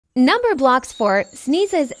Numberblocks 4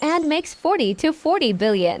 sneezes and makes 40 to 40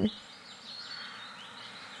 billion.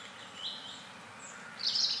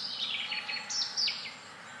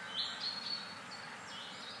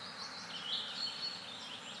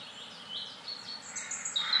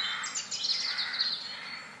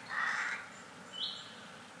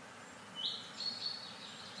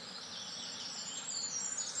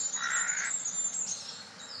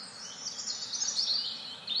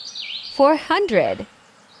 Four hundred.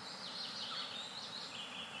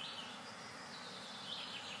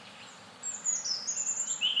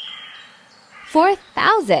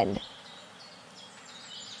 4,000.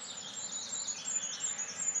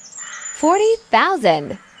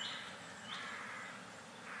 40,000.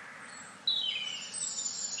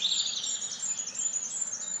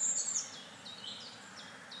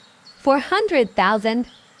 400,000.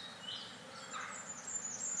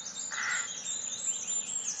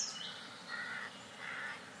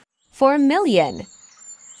 4,000,000.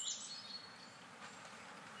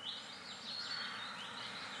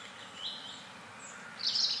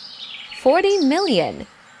 40,000,000.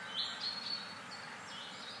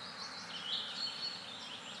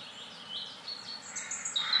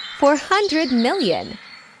 400,000,000.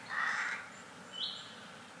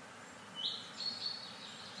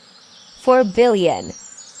 4,000,000,000.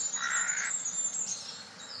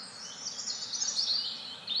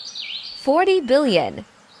 40,000,000,000.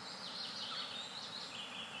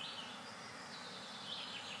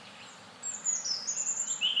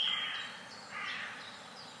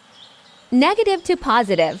 Negative to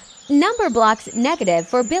positive. Numberblocks negative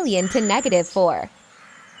for billion to -4.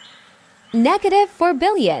 Negative for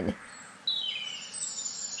billion.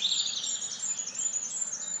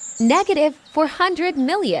 Negative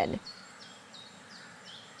 400,000,000.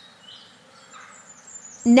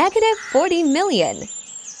 Negative 40,000,000.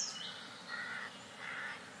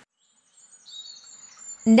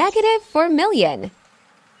 Negative 4,000,000.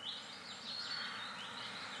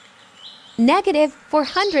 Negative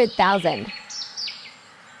 400,000.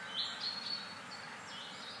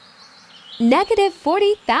 Negative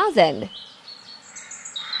 40,000.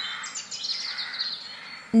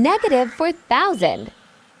 Negative 4,000.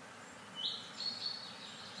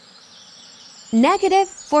 Negative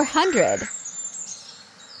 400.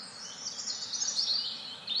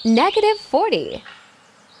 Negative 40.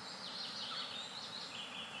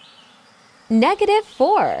 Negative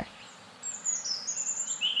 4.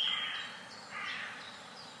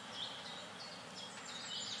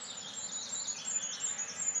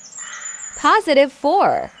 Positive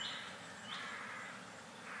 4.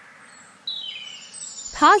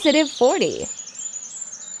 Positive 40.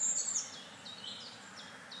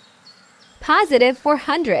 Positive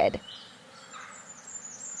 400.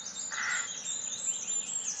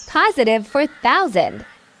 Positive 4,000.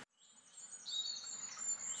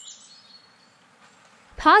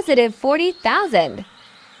 Positive 40,000.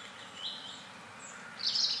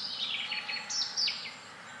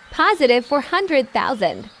 Positive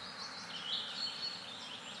 400,000.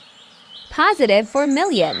 Positive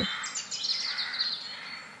 4,000,000.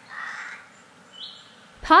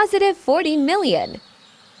 Positive 40,000,000.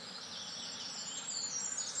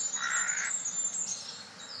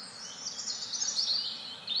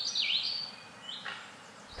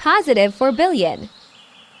 Positive 4 billion.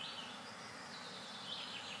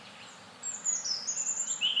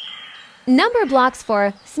 Numberblocks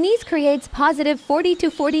 4 sneeze creates positive 40 to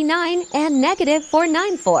 49 and negative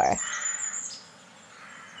 494.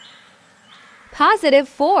 Positive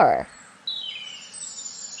 4.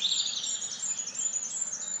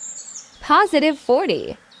 Positive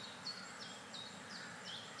 40.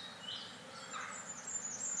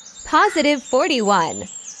 Positive 41.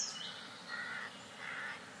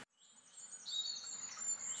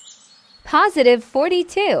 Positive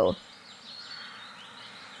 42.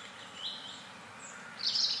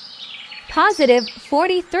 Positive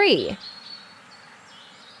 43.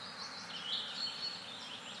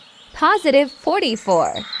 Positive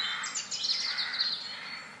 44.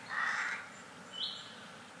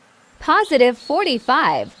 Positive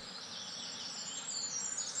 45.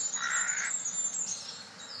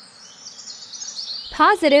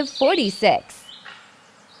 Positive 46.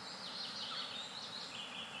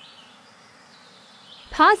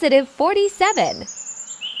 Positive 47.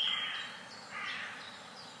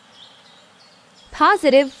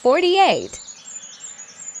 Positive 48.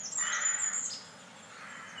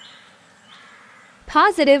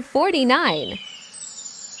 Positive 49.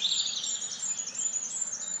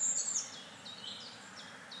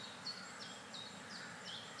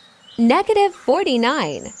 Negative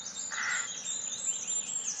 49.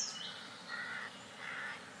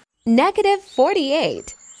 Negative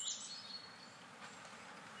 48.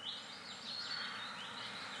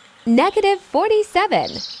 Negative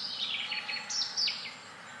 47.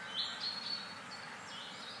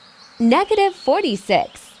 Negative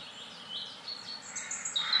 46.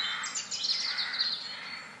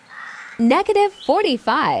 Negative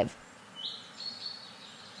 45.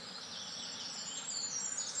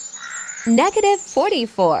 Negative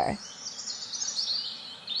 44.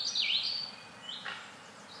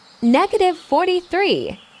 Negative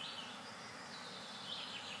 43.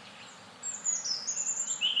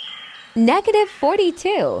 Negative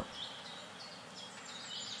 42.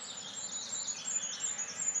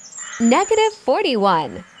 Negative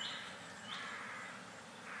 41.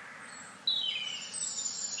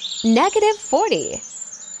 Negative 40.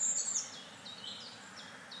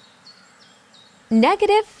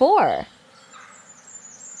 Negative 4.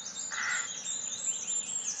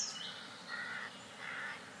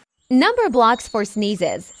 Numberblocks for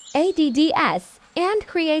sneezes, ADDS, and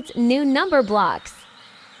creates new number blocks.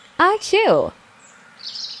 Achoo!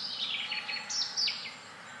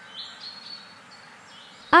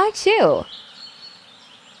 Achoo!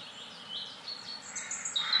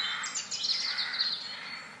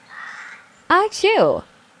 Achoo!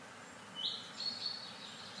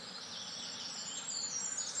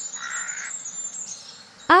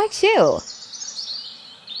 Achoo!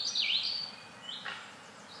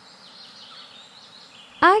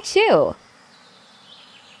 Achoo!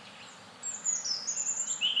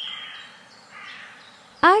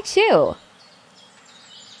 Achoo!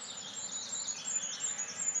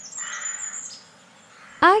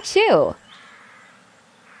 Achoo!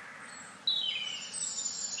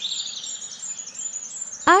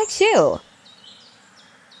 Achoo!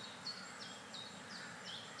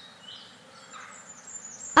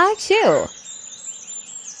 Achoo!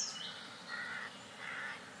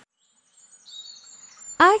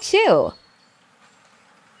 Achoo!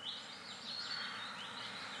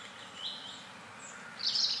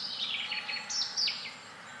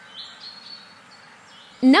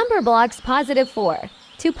 Numberblocks positive 4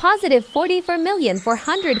 to positive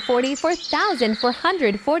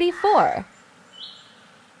 44,444,444.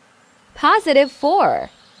 Positive 4.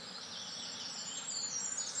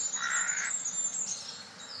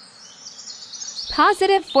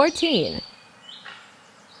 Positive 14.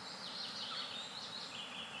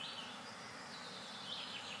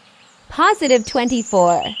 Positive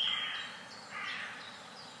 24.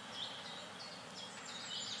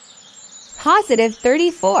 Positive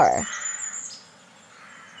 34.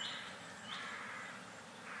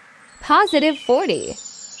 Positive 40.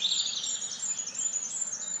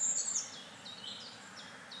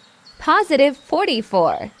 Positive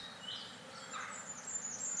 44.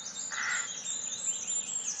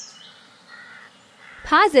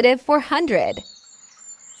 Positive 400.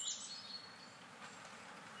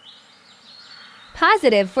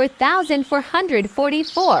 Positive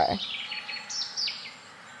 4,444.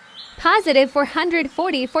 Positive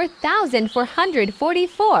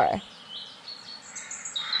 444,444.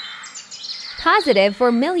 Positive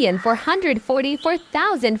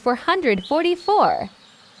 4,444,444.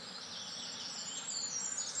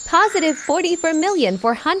 Positive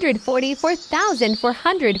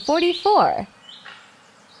 44,444,444.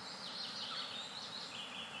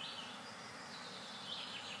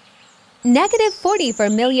 Negative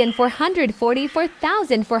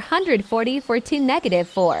 44,444,444 to negative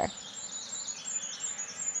 4.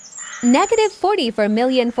 Negative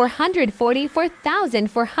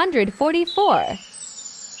 44,444,444.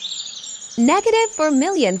 Negative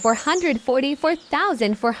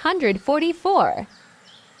 4,444,444.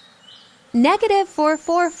 Negative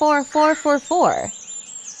 444,444.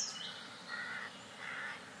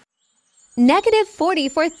 Negative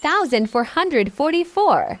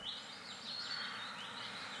 44,444.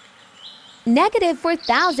 Negative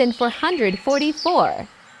 4,444.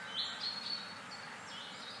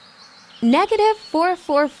 Negative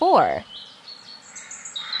 444.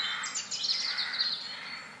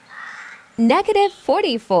 Negative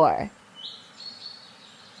 44.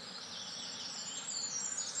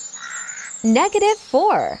 Negative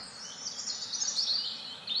 4.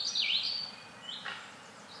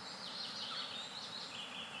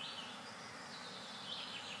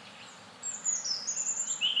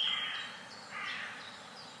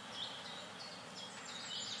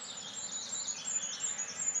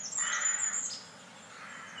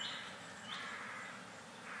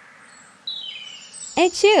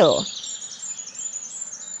 Achoo!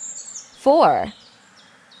 4.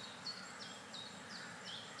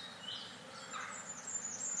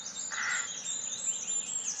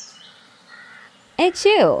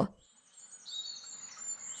 Echu.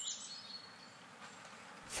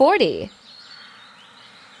 40.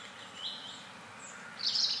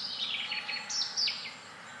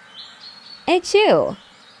 Echu.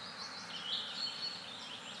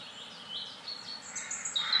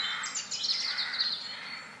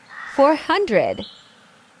 400.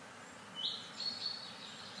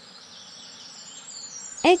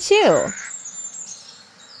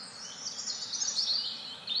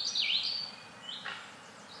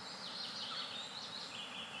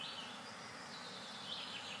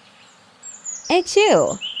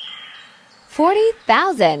 Echu.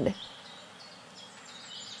 40,000.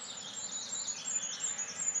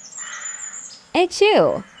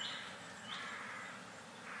 Echu.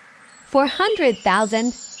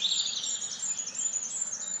 400,000.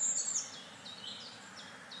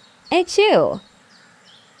 Echu.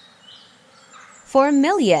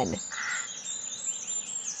 4,000,000.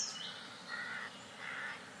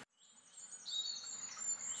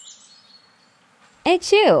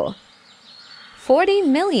 Echu.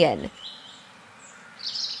 40,000,000.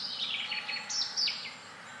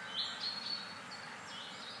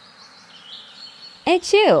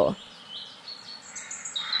 Echu.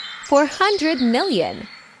 400,000,000.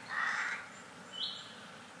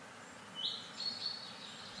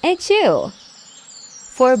 Echu.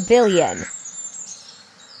 4,000,000,000.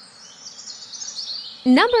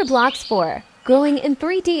 Number blocks 4. Growing in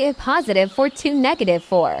 3D is positive for 2 negative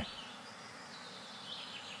 4.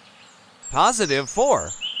 Positive 4.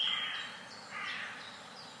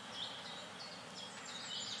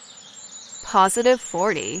 Positive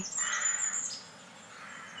 40.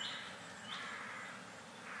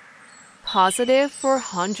 Positive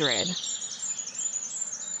 400.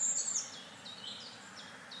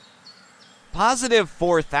 Positive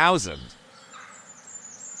 4,000.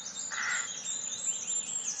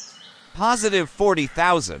 Positive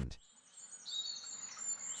 40,000.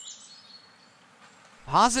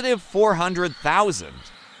 Positive 400,000.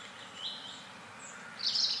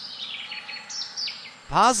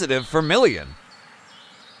 Positive for million.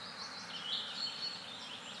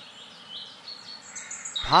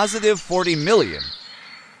 Positive 40,000,000.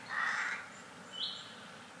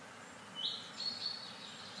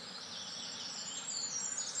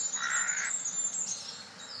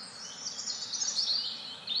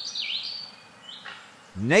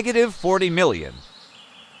 Negative 40,000,000.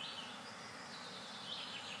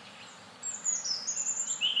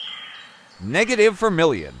 Negative for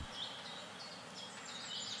million.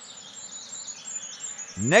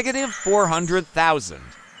 Negative 400,000.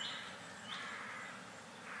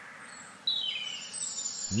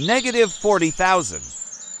 Negative 40,000.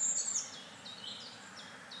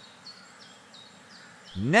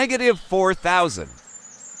 Negative 4,000.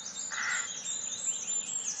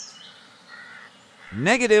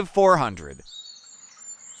 Negative 400.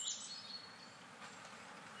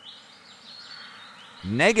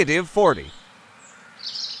 Negative 40.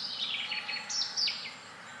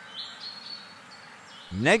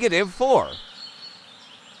 Negative 4.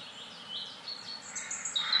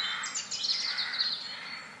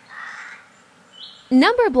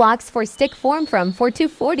 Number blocks for stick form from 4 to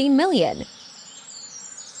 40,000,000.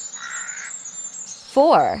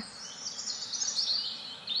 4.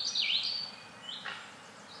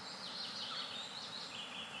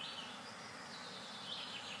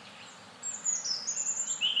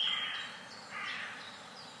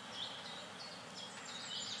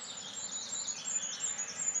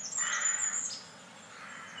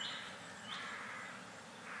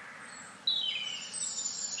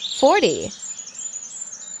 40.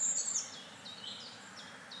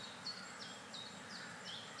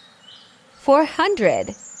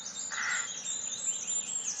 400.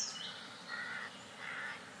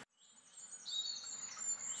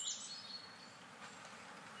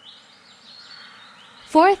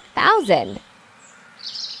 4,000.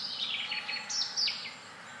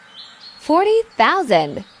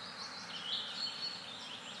 40,000.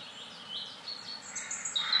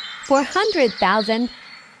 400,000.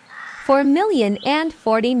 4,000,000 and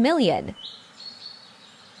 40,000,000.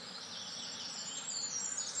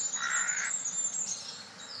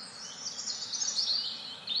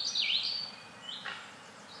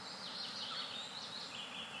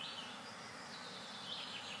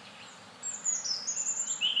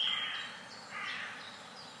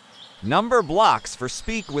 Number blocks for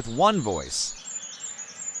speak with one voice.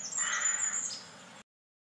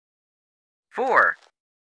 4.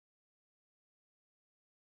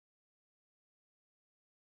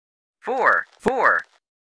 4. 4.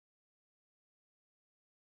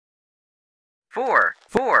 4,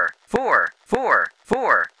 4, 4, 4,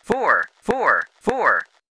 4, 4, 4, 4.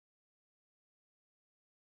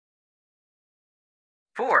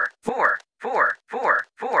 4, 4, 4, 4,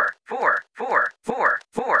 4, 4, 4, 4, 4, 4,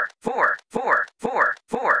 4, 4, 4, 4, 4,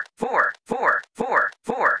 4, 4, 4, 4, 4,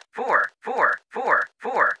 4, 4, 4, 4, 4, 4, 4, 4, 4, 4. 4, 4, 4, 4, 4, 4, 4, 4, 4, 4, 4, 4, 4, 4, 4, 4, 4, 4, 4, 4, 4,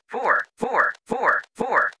 4, 4, 4, 4, 4, 4,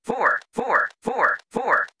 4, 4, 4, 4,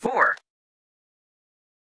 4, 4.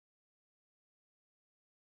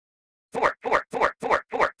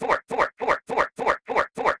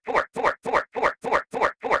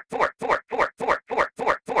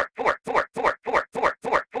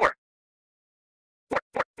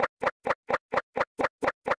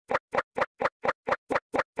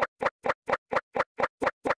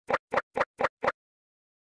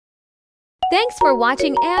 Thanks for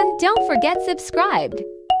watching and don't forget subscribed.